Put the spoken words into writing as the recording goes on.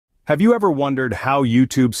Have you ever wondered how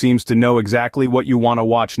YouTube seems to know exactly what you want to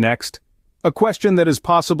watch next? A question that has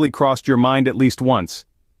possibly crossed your mind at least once.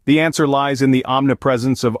 The answer lies in the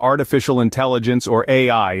omnipresence of artificial intelligence or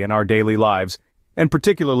AI in our daily lives, and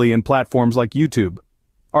particularly in platforms like YouTube.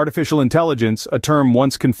 Artificial intelligence, a term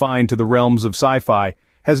once confined to the realms of sci-fi,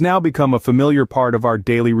 has now become a familiar part of our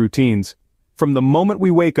daily routines. From the moment we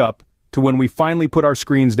wake up to when we finally put our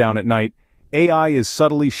screens down at night, AI is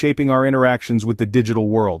subtly shaping our interactions with the digital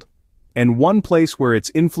world. And one place where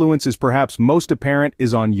its influence is perhaps most apparent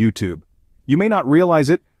is on YouTube. You may not realize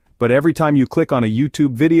it, but every time you click on a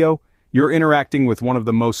YouTube video, you're interacting with one of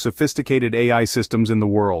the most sophisticated AI systems in the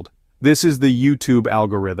world. This is the YouTube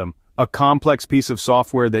algorithm, a complex piece of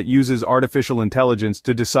software that uses artificial intelligence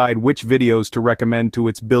to decide which videos to recommend to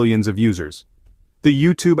its billions of users. The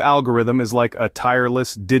YouTube algorithm is like a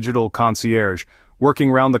tireless digital concierge,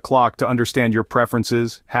 working round the clock to understand your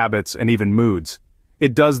preferences, habits, and even moods.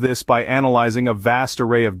 It does this by analyzing a vast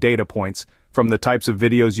array of data points, from the types of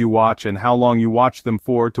videos you watch and how long you watch them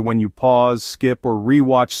for to when you pause, skip, or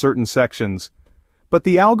re-watch certain sections. But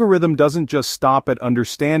the algorithm doesn't just stop at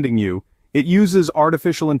understanding you, it uses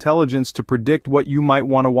artificial intelligence to predict what you might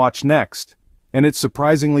want to watch next. And it's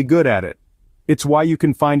surprisingly good at it. It's why you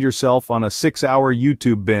can find yourself on a 6-hour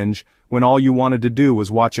YouTube binge when all you wanted to do was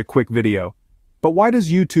watch a quick video. But why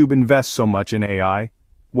does YouTube invest so much in AI?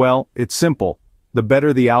 Well, it's simple. The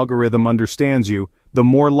better the algorithm understands you, the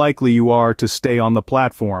more likely you are to stay on the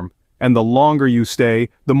platform. And the longer you stay,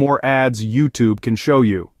 the more ads YouTube can show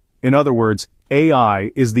you. In other words,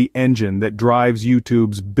 AI is the engine that drives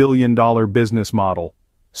YouTube's billion-dollar business model.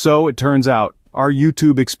 So it turns out, our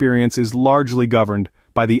YouTube experience is largely governed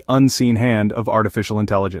by the unseen hand of artificial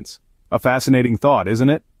intelligence. A fascinating thought, isn't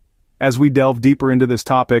it? As we delve deeper into this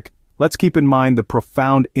topic, let's keep in mind the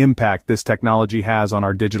profound impact this technology has on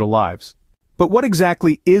our digital lives. But what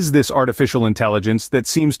exactly is this artificial intelligence that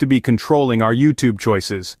seems to be controlling our YouTube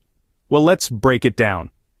choices? Well, let's break it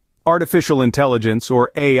down. Artificial intelligence,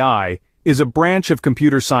 or AI, is a branch of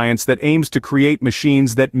computer science that aims to create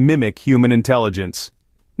machines that mimic human intelligence.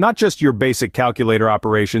 Not just your basic calculator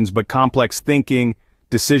operations, but complex thinking,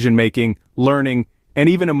 decision-making, learning, and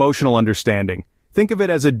even emotional understanding. Think of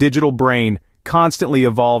it as a digital brain, constantly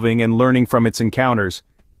evolving and learning from its encounters.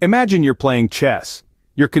 Imagine you're playing chess.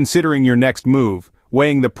 You're considering your next move,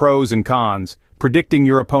 weighing the pros and cons, predicting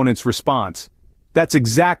your opponent's response. That's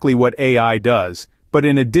exactly what AI does, but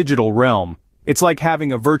in a digital realm. It's like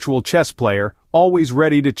having a virtual chess player, always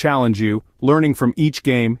ready to challenge you, learning from each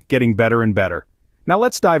game, getting better and better. Now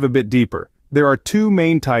let's dive a bit deeper. There are two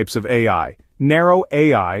main types of AI. Narrow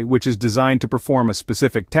AI, which is designed to perform a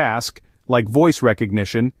specific task, like voice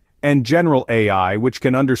recognition, and general AI, which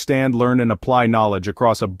can understand, learn, and apply knowledge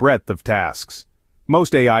across a breadth of tasks.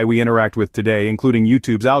 Most AI we interact with today, including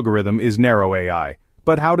YouTube's algorithm, is narrow AI.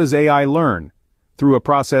 But how does AI learn? Through a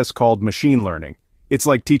process called machine learning. It's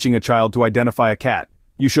like teaching a child to identify a cat.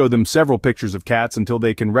 You show them several pictures of cats until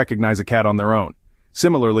they can recognize a cat on their own.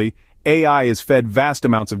 Similarly, AI is fed vast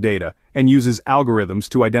amounts of data and uses algorithms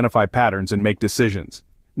to identify patterns and make decisions.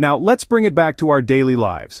 Now, let's bring it back to our daily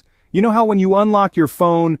lives. You know how when you unlock your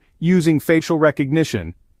phone using facial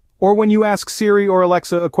recognition, or when you ask Siri or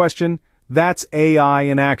Alexa a question, that's AI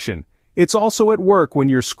in action. It's also at work when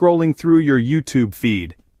you're scrolling through your YouTube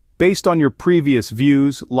feed. Based on your previous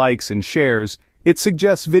views, likes, and shares, it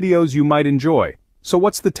suggests videos you might enjoy. So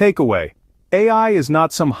what's the takeaway? AI is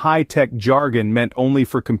not some high-tech jargon meant only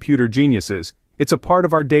for computer geniuses. It's a part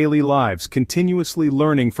of our daily lives, continuously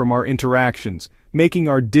learning from our interactions, making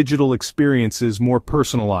our digital experiences more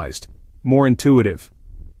personalized, more intuitive.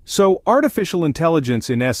 So artificial intelligence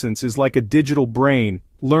in essence is like a digital brain,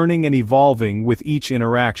 learning and evolving with each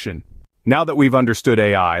interaction. Now that we've understood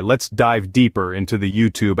AI, let's dive deeper into the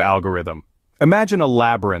YouTube algorithm. Imagine a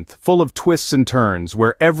labyrinth full of twists and turns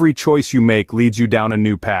where every choice you make leads you down a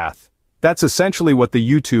new path. That's essentially what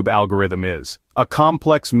the YouTube algorithm is, a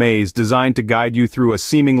complex maze designed to guide you through a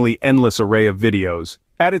seemingly endless array of videos.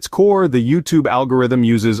 At its core, the YouTube algorithm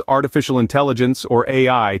uses artificial intelligence, or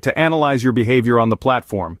AI, to analyze your behavior on the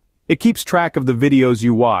platform. It keeps track of the videos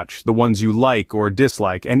you watch, the ones you like or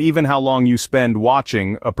dislike, and even how long you spend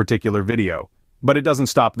watching a particular video. But it doesn't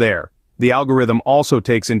stop there. The algorithm also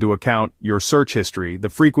takes into account your search history,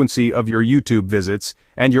 the frequency of your YouTube visits,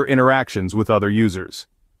 and your interactions with other users.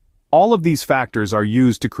 All of these factors are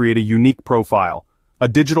used to create a unique profile, a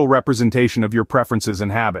digital representation of your preferences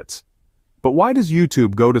and habits. But why does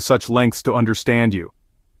YouTube go to such lengths to understand you?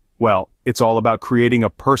 Well, it's all about creating a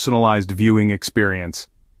personalized viewing experience.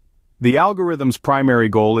 The algorithm's primary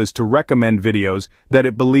goal is to recommend videos that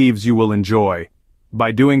it believes you will enjoy.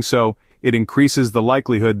 By doing so, it increases the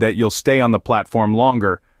likelihood that you'll stay on the platform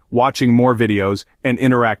longer, watching more videos and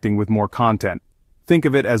interacting with more content. Think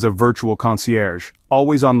of it as a virtual concierge,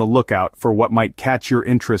 always on the lookout for what might catch your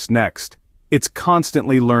interest next. It's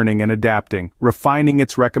constantly learning and adapting, refining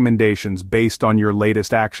its recommendations based on your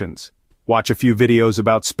latest actions. Watch a few videos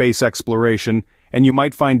about space exploration, and you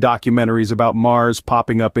might find documentaries about Mars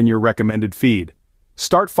popping up in your recommended feed.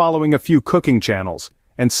 Start following a few cooking channels,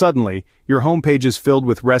 and suddenly, your homepage is filled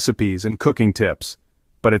with recipes and cooking tips.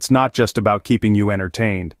 But it's not just about keeping you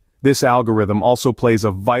entertained. This algorithm also plays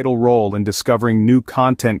a vital role in discovering new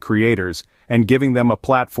content creators and giving them a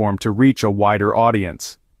platform to reach a wider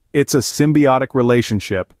audience. It's a symbiotic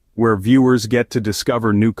relationship where viewers get to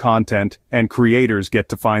discover new content and creators get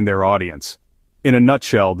to find their audience. In a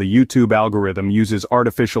nutshell, the YouTube algorithm uses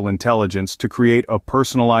artificial intelligence to create a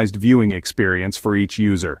personalized viewing experience for each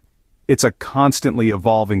user. It's a constantly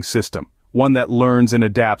evolving system, one that learns and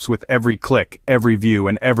adapts with every click, every view,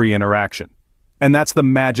 and every interaction. And that's the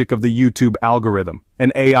magic of the YouTube algorithm,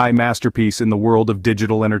 an AI masterpiece in the world of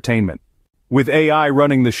digital entertainment. With AI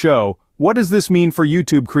running the show, what does this mean for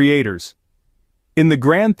YouTube creators? In the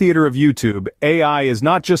grand theater of YouTube, AI is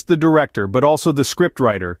not just the director but also the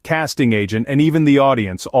scriptwriter, casting agent, and even the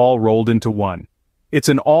audience, all rolled into one. It's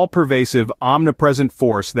an all-pervasive, omnipresent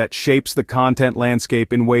force that shapes the content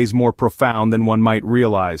landscape in ways more profound than one might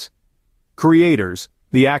realize. Creators,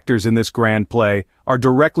 the actors in this grand play, are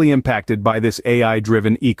directly impacted by this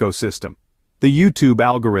AI-driven ecosystem. The YouTube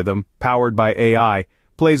algorithm, powered by AI,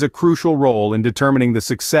 plays a crucial role in determining the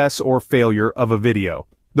success or failure of a video.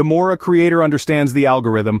 The more a creator understands the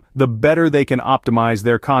algorithm, the better they can optimize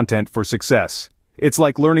their content for success. It's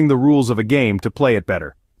like learning the rules of a game to play it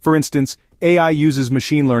better. For instance, AI uses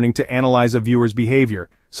machine learning to analyze a viewer's behavior,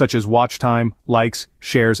 such as watch time, likes,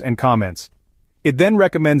 shares, and comments. It then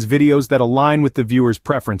recommends videos that align with the viewer's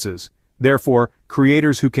preferences. Therefore,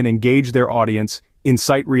 creators who can engage their audience,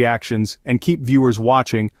 incite reactions, and keep viewers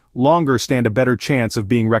watching longer stand a better chance of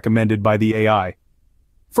being recommended by the AI.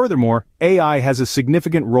 Furthermore, AI has a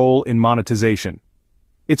significant role in monetization.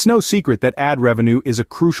 It's no secret that ad revenue is a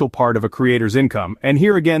crucial part of a creator's income, and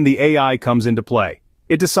here again the AI comes into play.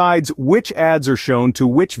 It decides which ads are shown to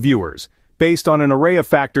which viewers, based on an array of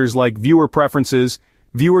factors like viewer preferences,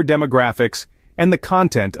 viewer demographics, and the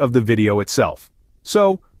content of the video itself.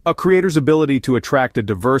 So, a creator's ability to attract a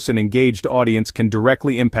diverse and engaged audience can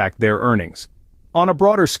directly impact their earnings. On a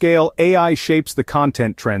broader scale, AI shapes the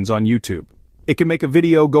content trends on YouTube. It can make a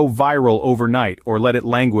video go viral overnight or let it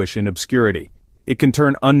languish in obscurity. It can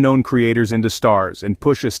turn unknown creators into stars and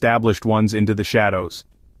push established ones into the shadows.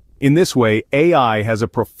 In this way, AI has a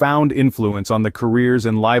profound influence on the careers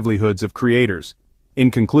and livelihoods of creators.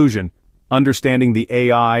 In conclusion, understanding the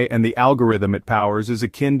AI and the algorithm it powers is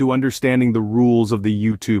akin to understanding the rules of the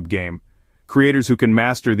YouTube game. Creators who can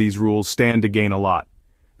master these rules stand to gain a lot.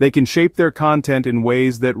 They can shape their content in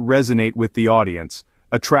ways that resonate with the audience,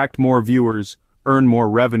 attract more viewers, earn more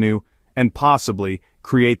revenue, and possibly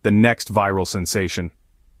create the next viral sensation.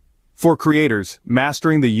 For creators,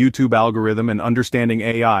 mastering the YouTube algorithm and understanding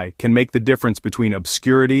AI can make the difference between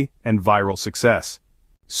obscurity and viral success.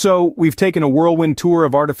 So, we've taken a whirlwind tour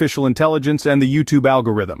of artificial intelligence and the YouTube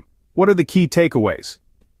algorithm. What are the key takeaways?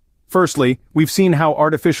 Firstly, we've seen how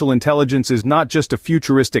artificial intelligence is not just a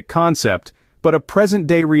futuristic concept, but a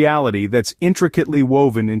present-day reality that's intricately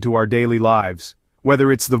woven into our daily lives.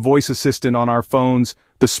 Whether it's the voice assistant on our phones,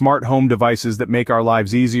 the smart home devices that make our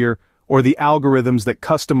lives easier, or the algorithms that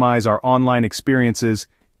customize our online experiences,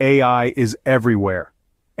 AI is everywhere.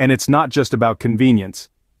 And it's not just about convenience.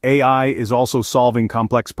 AI is also solving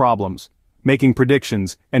complex problems, making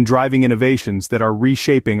predictions, and driving innovations that are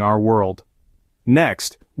reshaping our world.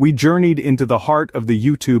 Next, we journeyed into the heart of the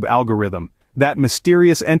YouTube algorithm, that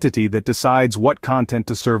mysterious entity that decides what content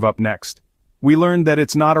to serve up next. We learned that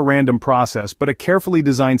it's not a random process but a carefully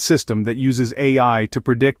designed system that uses AI to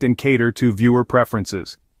predict and cater to viewer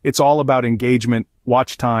preferences. It's all about engagement,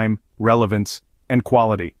 watch time, relevance, and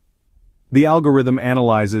quality. The algorithm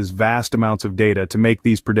analyzes vast amounts of data to make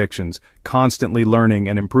these predictions, constantly learning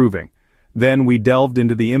and improving. Then we delved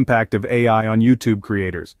into the impact of AI on YouTube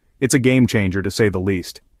creators. It's a game changer to say the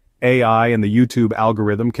least. AI and the YouTube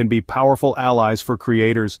algorithm can be powerful allies for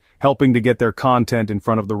creators, helping to get their content in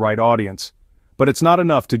front of the right audience. But it's not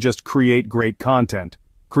enough to just create great content.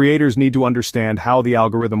 Creators need to understand how the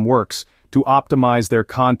algorithm works to optimize their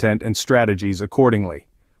content and strategies accordingly.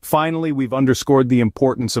 Finally, we've underscored the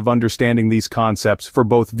importance of understanding these concepts for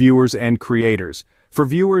both viewers and creators. For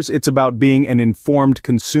viewers, it's about being an informed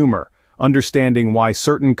consumer, understanding why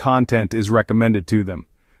certain content is recommended to them.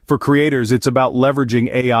 For creators, it's about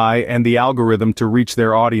leveraging AI and the algorithm to reach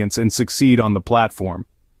their audience and succeed on the platform.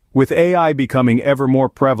 With AI becoming ever more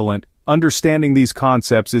prevalent, understanding these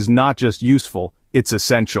concepts is not just useful, it's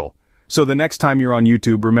essential. So the next time you're on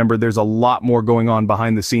YouTube, remember there's a lot more going on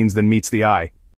behind the scenes than meets the eye.